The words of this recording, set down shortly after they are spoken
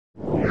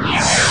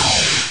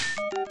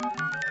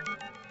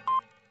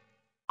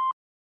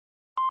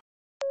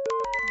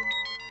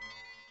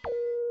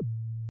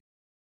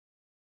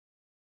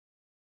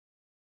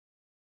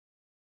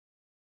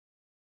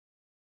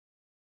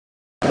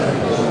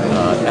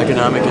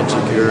economic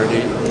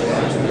insecurity,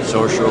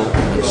 social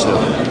and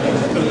civil.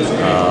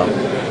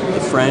 In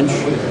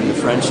the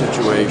French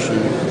situation,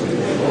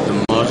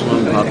 the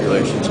Muslim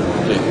populations, and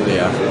particularly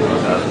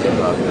African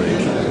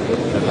population,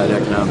 have had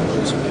economic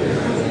insecurity.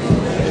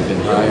 They've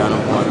been high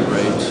unemployment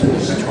rates,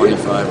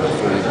 25 or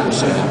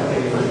 30%,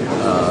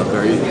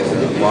 very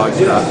large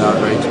dropout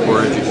rates,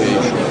 poor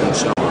education, and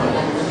so on.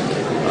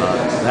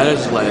 That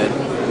has led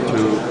to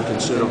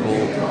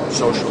considerable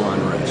social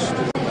unrest.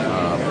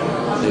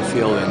 They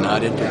feel they're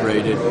not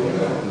integrated.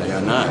 They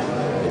are not.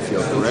 They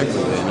feel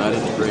correctly they're not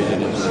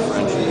integrated into the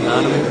French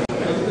economy.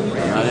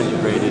 They're not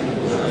integrated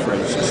into the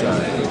French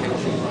society.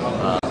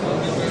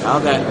 How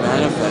that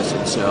manifests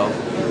itself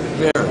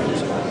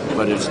varies,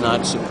 but it's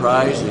not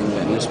surprising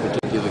that in this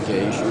particular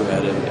case you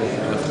had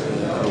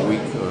a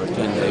week or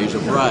 10 days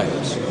of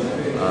riots.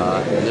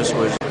 And this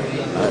was,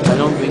 I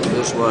don't think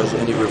this was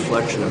any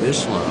reflection of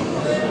Islam.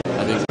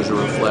 I think it was a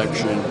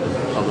reflection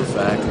of the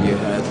fact that you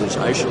had this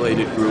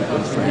isolated group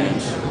in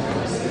France,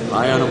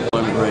 high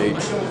unemployment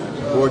rates,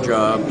 poor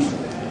jobs,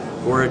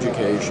 poor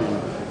education,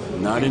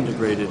 not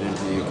integrated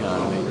into the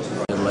economy,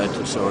 that led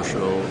to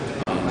social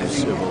and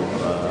civil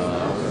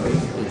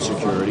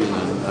insecurity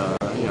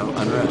and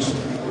unrest.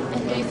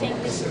 And do you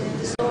think these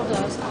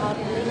disorders are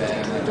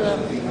linked to the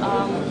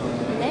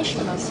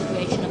national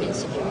situation of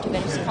insecurity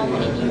that is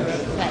common in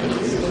Europe? That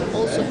is,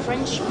 also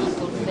French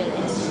people feel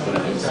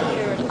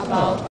insecure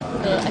about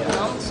the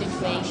economic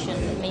situation.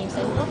 That means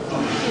that what can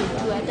we do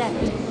to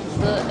adapt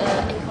the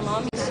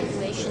economic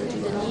situation to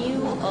the new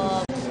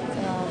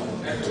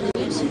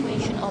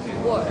situation of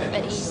work?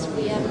 That is,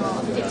 we have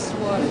not fixed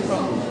work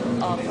from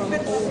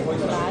all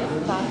the life,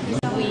 but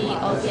we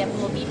have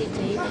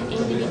mobility,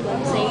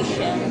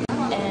 individualization,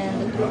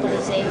 and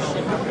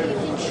globalization. Do you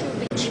think